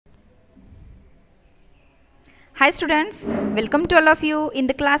Hi students, welcome to all of you in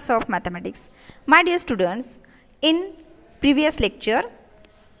the class of mathematics. My dear students, in previous lecture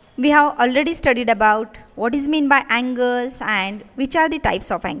we have already studied about what is mean by angles and which are the types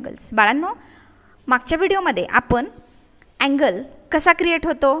of angles. बाळांनो, मागच्या व्हिडिओमध्ये आपण angle कसा create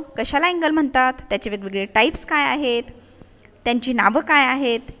होतो, कशाला angle म्हणतात, त्याचे वेगवेगळे टाइप्स काय आहेत, त्यांची नावं काय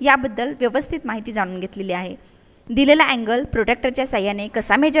आहेत याबद्दल व्यवस्थित माहिती जाणून घेतलेली आहे. दिलेला अँगल प्रोट्रॅक्टरच्या साहाय्याने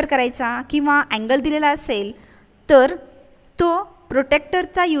कसा मेजर करायचा किंवा अँगल दिलेला असेल तर तो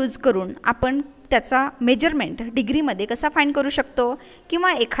प्रोटेक्टरचा यूज करून आपण त्याचा मेजरमेंट डिग्रीमध्ये कसा फाइंड करू शकतो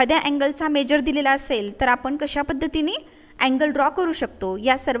किंवा एखाद्या अँगलचा मेजर दिलेला असेल तर आपण कशा पद्धतीने अँगल ड्रॉ करू शकतो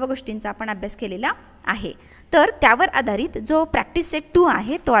या सर्व गोष्टींचा आपण अभ्यास केलेला आहे. तर त्यावर आधारित जो प्रॅक्टिस सेट 2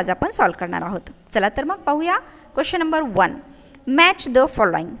 आहे तो आज आपण सॉल्व करणार आहोत. चला तर मग पाहूया. Question number 1, match the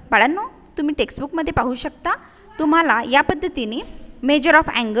following. बाळांनो, तुम्ही टेक्स्टबुकमध्ये पाहू शकता तुम्हाला या पद्धतीने मेजर ऑफ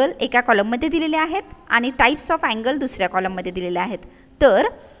अँगल एका कॉलममध्ये दिलेले आहेत आणि टाइप्स ऑफ अँगल दुसऱ्या कॉलममध्ये दिलेले आहेत. तर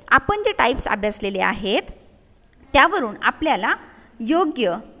आपण जे टाइप्स अभ्यासलेले आहेत त्यावरून आपल्याला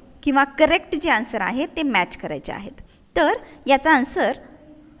योग्य किंवा करेक्ट जे आन्सर आहे ते मॅच करायचे आहेत. तर याचा आन्सर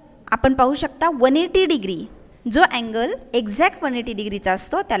आपण पाहू शकता 180 डिग्री. जो अँगल एक्झॅक्ट 180 डिग्रीचा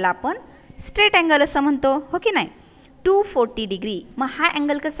असतो त्याला आपण स्ट्रेट अँगल असं म्हणतो, हो की नाही. 240 डिग्री, मग हा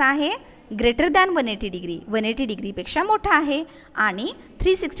अँगल कसा आहे, ग्रेटर दॅन 180 डिग्री. 180 डिग्रीपेक्षा मोठा आहे आणि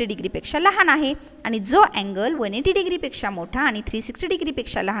 360 डिग्रीपेक्षा लहान आहे. आणि जो अँगल 180 डिग्रीपेक्षा मोठा आणि 360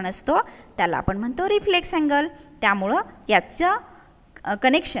 डिग्रीपेक्षा लहान असतो त्याला आपण म्हणतो रिफ्लेक्स अँगल. त्यामुळं याचं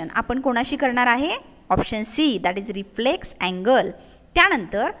कनेक्शन आपण कोणाशी करणार आहे, option C, that is reflex angle.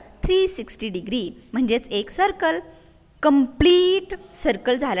 त्यानंतर 360 डिग्री म्हणजेच एक सर्कल, कंप्लीट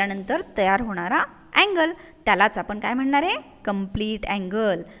सर्कल झाल्यानंतर तयार होणारा अँगल त्यालाच आपण काय म्हणणार आहे, कंप्लीट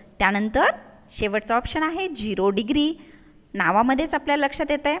अँगल. त्यानंतर शेवटचा ऑप्शन आहे 0 डिग्री. नावामध्येच आपल्याला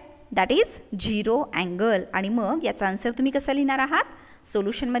लक्षात येतं आहे दॅट इज 0 अँगल. आणि मग याचा आन्सर तुम्ही कसं लिहिणार आहात,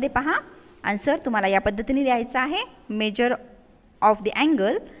 सोल्युशनमध्ये पहा. आन्सर तुम्हाला या पद्धतीने लिहायचं आहे, measure of the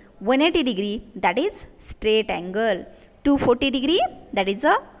angle 180 degree that is straight angle, 240 degree that is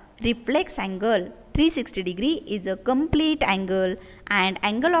a reflex angle, 360 degree is a complete angle and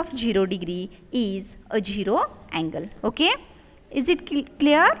angle of 0 degree is a 0 angle. Okay, is it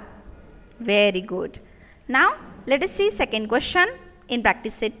clear? Very good. Now let us see second question in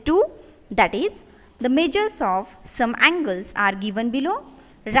practice set 2, that is the measures of some angles are given below.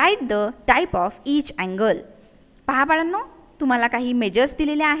 Write the type of each angle. पहा बाळांनो, तुम्हाला काही measures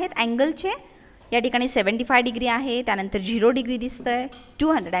दिलेले आहेत अँगलचे. या ठिकाणी 75 degree आहे, त्यानंतर 0 डिग्री दिसतंय,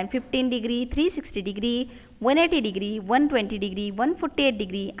 215 degree, 360 degree, 180 degree, 120 degree, 148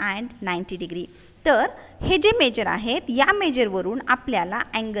 degree and 90 degree. तर हे जे मेजर आहेत या मेजरवरून आपल्याला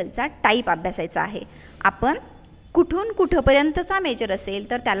अँगलचा टाईप अभ्यासायचा आहे. आपण कुठून कुठंपर्यंतचा मेजर असेल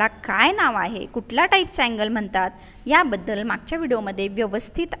तर त्याला काय नाव आहे, कुठल्या टाईपचा अँगल म्हणतात याबद्दल मागच्या व्हिडिओमध्ये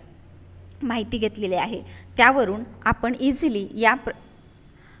व्यवस्थित माहिती घेतलेली आहे. त्यावरून आपण इझिली या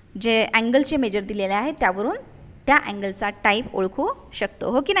जे अँगलचे मेजर दिलेले आहेत त्यावरून त्या अँगलचा टाईप ओळखू शकतो,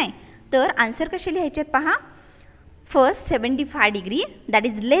 हो की नाही. तर आन्सर कसे लिहायचे पहा. First 75 degree that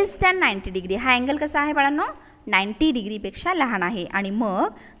is less than 90 degree. हा अँगल कसा आहे बाळांनो, 90 डिग्रीपेक्षा लहान आहे. आणि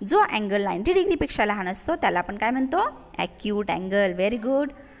मग जो अँगल 90 डिग्रीपेक्षा लहान असतो त्याला आपण काय म्हणतो, acute angle. Very good.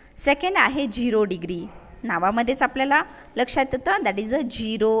 Second आहे 0 डिग्री. नावामध्येच आपल्याला लक्षात येतं that is a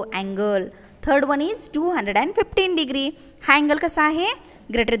 0 angle. Third one is 215 degree. हा अँगल कसा आहे,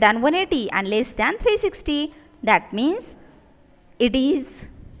 greater than 180 and less than 360. That means it is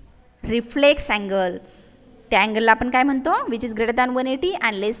reflex angle. त्या अँगलला आपण काय म्हणतो, which is greater than 180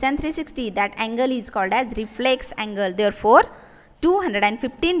 and less than 360. That angle is called as reflex angle. Therefore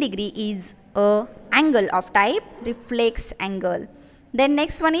 215 degree is a angle of type reflex angle. Then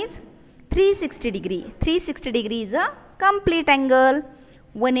next one is 360 degree. 360 degree is a complete angle.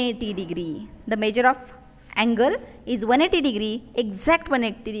 180 degree, the measure of angle is 180 degree, exact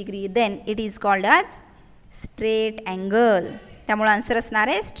 180 degree, then it is called as straight angle. त्यामुळे answer असणार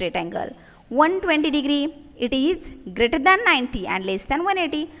आहे straight angle. 120 degree, it is greater than 90 and less than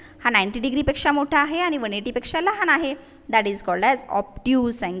 180. हा 90 डिग्रीपेक्षा मोठा आहे आणि 180 पेक्षा लहान आहे, that is called as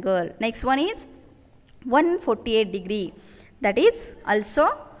obtuse angle. Next one is 148 degree, that is also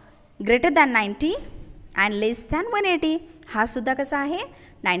greater than 90 and less than 180. हा सुद्धा कसा आहे,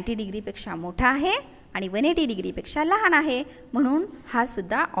 90 डिग्रीपेक्षा मोठा आहे आणि 180 डिग्रीपेक्षा लहान आहे, म्हणून हा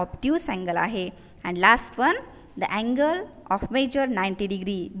सुद्धा ऑब्ट्यूस अँगल आहे. And last one the angle of major 90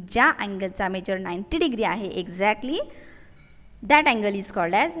 degree. ज्या अँगलचा मेजर 90 डिग्री आहे exactly that angle is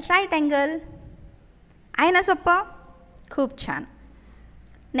called as right angle. आहे ना सोपं, खूप छान.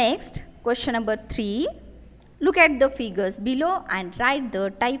 Next question number 3, look at the figures below and write the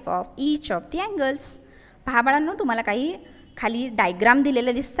type of each of the angles. पहा बाळांनो, तुम्हाला काही खाली डायग्राम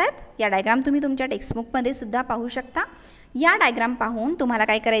दिलेले दिसत आहेत. या डायग्राम तुम्ही तुमच्या टेक्स्टबुकमध्ये सुद्धा पाहू शकता. या डायग्राम पाहून तुम्हाला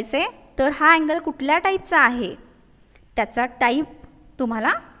काय करायचं आहे, तर हा अँगल कुठल्या टाईपचा आहे त्याचा टाईप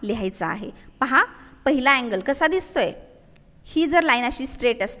तुम्हाला लिहायचा आहे. पहा, पहिला अँगल कसा दिसतोय. ही जर लाईन अशी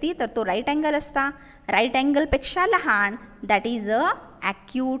स्ट्रेट असती तर तो राईट अँगल असता. राईट अँगलपेक्षा लहान that is a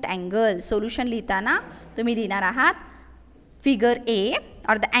acute angle. Solution लिहिताना तुम्ही लिहिणार आहात फिगर ए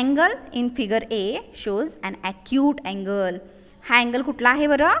और the angle in figure A shows an acute angle. हा अँगल कुठला आहे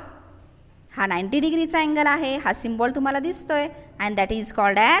बरं. हा 90 डिग्रीचा अँगल आहे. हा सिम्बॉल तुम्हाला दिसतोय and that is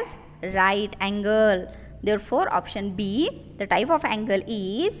called as right angle. Therefore option be the type of angle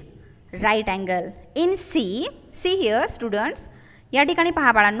is right angle. In see here students, या ठिकाणी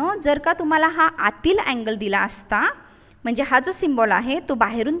पहा बाळांनो, जर का तुम्हाला हा आतील अँगल दिला असता, म्हणजे हा जो सिम्बॉल आहे तो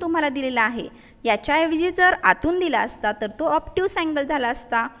बाहेरून तुम्हाला दिलेला आहे, याच्याऐवजी जर आतून दिला असता तर तो ऑप्ट्यूस अँगल झाला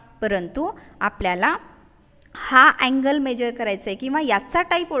असता. परंतु आपल्याला हा अँगल मेजर करायचा आहे किंवा याचा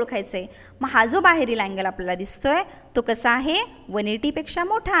टाईप ओळखायचा आहे. मग हा जो बाहेरील अँगल आपल्याला दिसतोय तो कसा आहे, 180 पेक्षा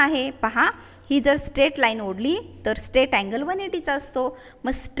मोठा आहे. पहा, ही जर स्ट्रेट लाईन ओढली तर स्ट्रेट अँगल 180चा असतो.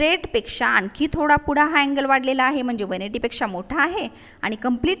 मग स्ट्रेटपेक्षा आणखी थोडा पुढा हा अँगल वाढलेला आहे म्हणजे 180 पेक्षा मोठा आहे आणि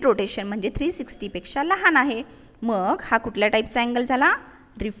कंप्लीट रोटेशन म्हणजे 360 पेक्षा लहान आहे. मग हा कुठल्या टाईपचा अँगल झाला,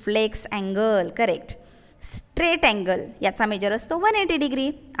 reflex angle. Correct. Straight angle याचा मेजर असतो 180 डिग्री.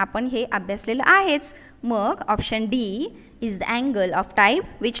 आपण हे अभ्यासलेलं आहेच. मग option D is the angle of type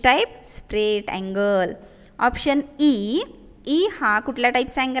which type, straight angle. Option E हा कुठल्या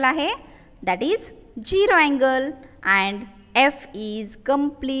टाईपचा अँगल आहे, that is zero angle and F is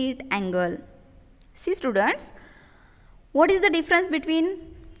complete angle. C students, what is the difference between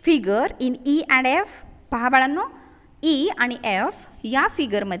figure in E and F. पहा बाळांनो, E आणि F या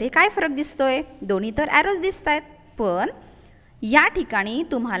फिगरमध्ये काय फरक दिसतोय. दोन्ही तर ॲरोज दिसत आहेत, पण या ठिकाणी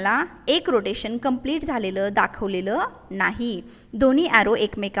तुम्हाला एक रोटेशन कंप्लीट झालेलं दाखवलेलं नाही. दोन्ही ॲरो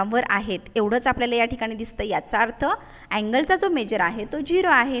एकमेकांवर आहेत एवढंच आपल्याला या ठिकाणी दिसतं. याचा अर्थ अँगलचा जो मेजर आहे तो झिरो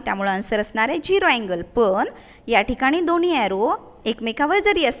आहे, त्यामुळे आन्सर असणार आहे झिरो अँगल. पण या ठिकाणी दोन्ही ॲरो एकमेकावर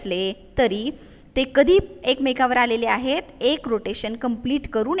जरी असले तरी ते कधी एकमेकावर आलेले आहेत, एक रोटेशन कंप्लीट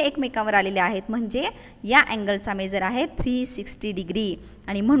करून एकमेकावर आलेले आहेत. म्हणजे या अँगलचा मेजर आहे 360 डिग्री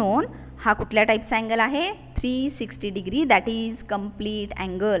आणि म्हणून हा कुठल्या टाईपचा अँगल आहे, 360 degree, that is complete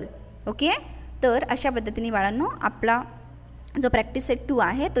angle. Okay. तर अशा पद्धतीने बाळांनो आपला जो प्रॅक्टिस सेट 2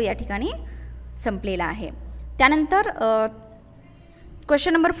 आहे तो या ठिकाणी संपलेला आहे. त्यानंतर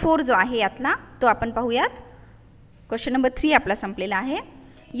क्वेश्चन नंबर 4 जो आहे यातला तो आपण पाहूयात. क्वेश्चन नंबर 3 आपला संपलेला आहे.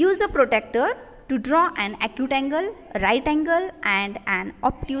 Use a protector to draw and acute angle, right angle and and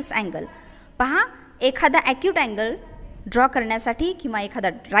obtuse angle. पहा, एखादा ॲक्यूट अँगल ड्रॉ करण्यासाठी किंवा एखादा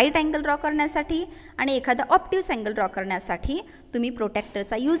राईट अँगल ड्रॉ करण्यासाठी आणि एखादा ऑप्ट्यूस अँगल ड्रॉ करण्यासाठी तुम्ही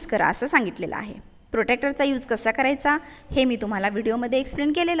प्रोटेक्टरचा यूज करा असं सांगितलेलं आहे. प्रोटेक्टरचा यूज कसा करायचा हे मी तुम्हाला व्हिडिओमध्ये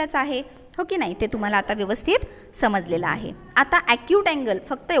एक्सप्लेन केलेलंच आहे, हो की नाही. ते तुम्हाला आता व्यवस्थित समजलेलं आहे. आता ॲक्यूट अँगल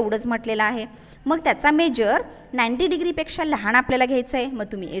फक्त एवढंच म्हटलेलं आहे. मग त्याचा मेजर 90 डिग्रीपेक्षा लहान आपल्याला घ्यायचं आहे. मग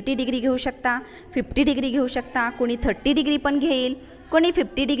तुम्ही 80 डिग्री घेऊ शकता, 50 डिग्री घेऊ शकता, कोणी 30 डिग्री पण घेईल, कोणी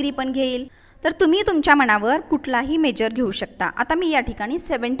 50 डिग्री पण घेईल. तर तुम्ही तुमच्या मनावर कुठलाही मेजर घेऊ शकता. आता मी या ठिकाणी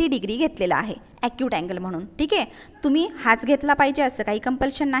 70 डिग्री घेतलेला आहे ॲक्यूट अँगल म्हणून, ठीक आहे. तुम्ही हाच घेतला पाहिजे असं काही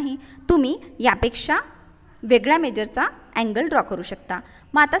कंपल्शन नाही. तुम्ही यापेक्षा वेगळ्या मेजरचा अँगल ड्रॉ करू शकता.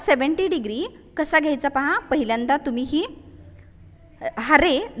 मग आता 70 डिग्री कसा घ्यायचा पहा. पहिल्यांदा तुम्ही हा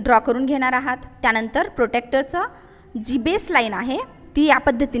रे ड्रॉ करून घेणार आहात. त्यानंतर प्रोटेक्टरचं जी बेस लाईन आहे ती या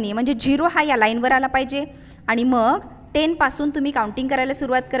पद्धतीने, म्हणजे 0 हा या लाईनवर आला पाहिजे आणि मग 10 पासून तुम्ही काउंटिंग करायला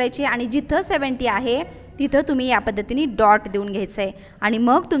सुरुवात करायची आणि जिथं 70 आहे तिथं तुम्ही या पद्धतीने डॉट देऊन घ्यायचं आहे आणि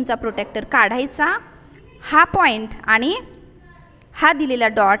मग तुमचा प्रोटेक्टर काढायचा. हा पॉईंट आणि हा दिलेला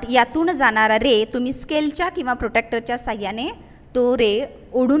डॉट यातून जाणारा रे तुम्ही स्केलच्या किंवा प्रोटेक्टरच्या साह्याने तो रे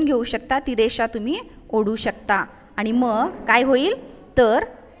ओढून घेऊ शकता. ती रेषा तुम्ही ओढू शकता आणि मग काय होईल तर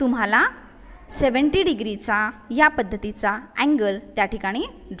तुम्हाला 70 डिग्रीचा या पद्धतीचा अँगल त्या ठिकाणी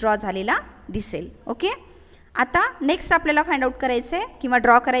ड्रॉ झालेला दिसेल. ओके. आता नेक्स्ट आपल्याला फाइंड आउट करायचं आहे किंवा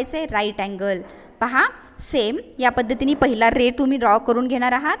ड्रॉ करायचं आहे राईट अँगल. पहा, सेम या पद्धतीने पहिला रे तुम्ही ड्रॉ करून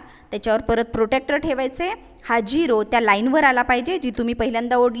घेणार आहात. त्याच्यावर परत प्रोटेक्टर ठेवायचे. हा 0 त्या लाईनवर आला पाहिजे जी तुम्ही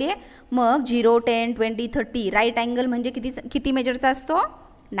पहिल्यांदा ओढली आहे. मग 0, 10, 20, 30 राईट अँगल म्हणजे किती मेजरचा असतो,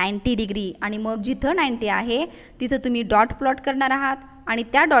 90 डिग्री. आणि मग जिथं 90 आहे तिथं तुम्ही डॉट प्लॉट करणार आहात आणि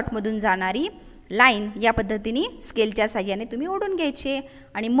त्या डॉटमधून जाणारी लाईन या पद्धतीने स्केलच्या साह्याने तुम्ही ओढून घ्यायची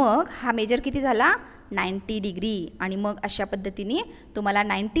आणि मग हा मेजर किती झाला, 90 डिग्री. आणि मग अशा पद्धतीने तुम्हाला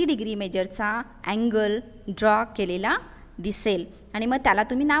 90 डिग्री मेजरचा अँगल ड्रॉ केलेला दिसेल. आणि मग त्याला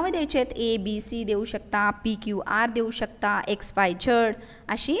तुम्ही नावं द्यायची आहेत. ABC देऊ शकता, PQR देऊ शकता, XYZ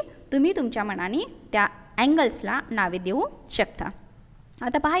अशी तुम्ही तुमच्या मनाने त्या अँगल्सला नावे देऊ शकता.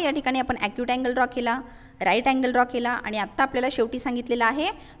 आता पहा, या ठिकाणी आपण ॲक्यूट अँगल ड्रॉ केला, राईट अँगल ड्रॉ केला आणि आत्ता आपल्याला शेवटी सांगितलेलं आहे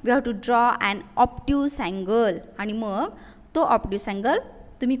we have to draw and obtuse angle. आणि मग तो ऑब्ट्यूस अँगल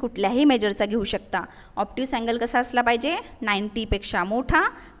तुम्ही कुठल्याही मेजरचा घेऊ शकता. ऑब्ट्यूस अँगल कसा असला पाहिजे? 90पेक्षा मोठा,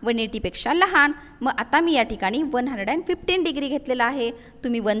 180पेक्षा लहान. मग आता मी या ठिकाणी 115 डिग्री घेतलेला आहे.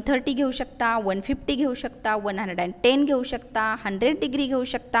 तुम्ही 130 घेऊ शकता, 150 घेऊ शकता, 110 घेऊ शकता, 100 डिग्री घेऊ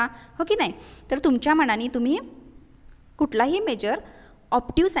शकता, हो की नाही? तर तुमच्या मनाने तुम्ही कुठलाही मेजर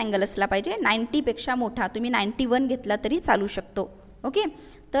ऑब्ट्यूस अँगल असला पाहिजे, 90पेक्षा मोठा. तुम्ही 91 घेतला तरी चालू शकतो. ओके,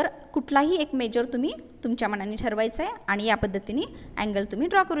 तर कुठलाही एक मेजर तुम्ही तुमच्या मनाने ठरवायचं आहे आणि या पद्धतीने अँगल तुम्ही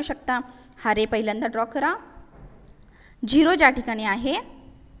ड्रॉ करू शकता. हा रे पहिल्यांदा ड्रॉ करा. 0 ज्या ठिकाणी आहे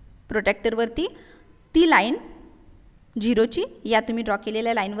प्रोटेक्टरवरती, ती लाईन 0ची या तुम्ही ड्रॉ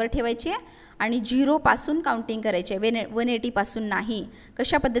केलेल्या लाईनवर ठेवायची आहे आणि 0पासून काउंटिंग करायची आहे, 180पासून नाही.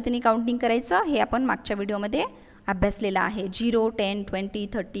 कशा पद्धतीने काउंटिंग करायचं हे आपण मागच्या व्हिडिओमध्ये अभ्यासलेला आहे. 0, 10, 20,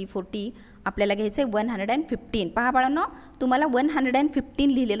 30, 40 आपल्याला घ्यायचं आहे 115. पहा बाळांनो, तुम्हाला 115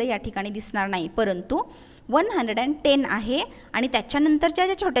 लिहिलेलं या ठिकाणी दिसणार नाही, परंतु 110 आहे आणि त्याच्यानंतरच्या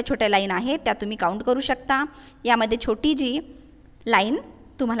ज्या छोट्या छोट्या लाईन आहेत त्या तुम्ही काउंट करू शकता. यामध्ये छोटी जी लाईन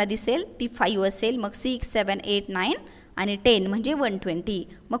तुम्हाला दिसेल ती 5 असेल, मग 6, 7, 8, 9 आणि 10 म्हणजे 120.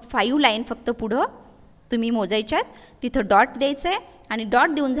 मग 5 लाईन फक्त पुढं तुम्ही मोजायच्यात, तिथं डॉट द्यायचं आहे आणि डॉट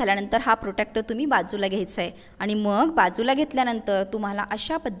देऊन झाल्यानंतर हा प्रोटेक्टर तुम्ही बाजूला घ्यायचा आहे आणि मग बाजूला घेतल्यानंतर तुम्हाला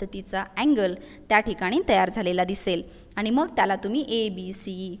अशा पद्धतीचा अँगल त्या ठिकाणी तयार झालेला दिसेल आणि मग त्याला तुम्ही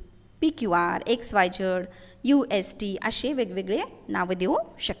ABC, PQR, XYZ, UST असे वेगवेगळे नावं देऊ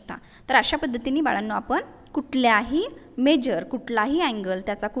शकता. तर अशा पद्धतीने बाळांनो आपण कुठल्याही मेजर, कुठलाही अँगल,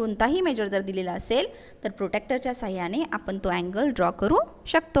 त्याचा कोणताही मेजर जर दिलेला असेल तर प्रोटेक्टरच्या साहाय्याने आपण तो अँगल ड्रॉ करू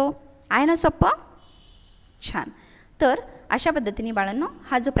शकतो. आहे ना सोपं? छान. तर अशा पद्धतीने बाळांनो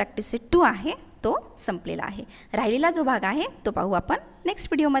हा जो प्रॅक्टिस सेट 2 आहे तो संपलेला आहे. राहिलेला जो भाग आहे तो पाहू आपण नेक्स्ट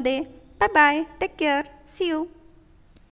व्हिडिओमध्ये. Bye bye, take care, C you.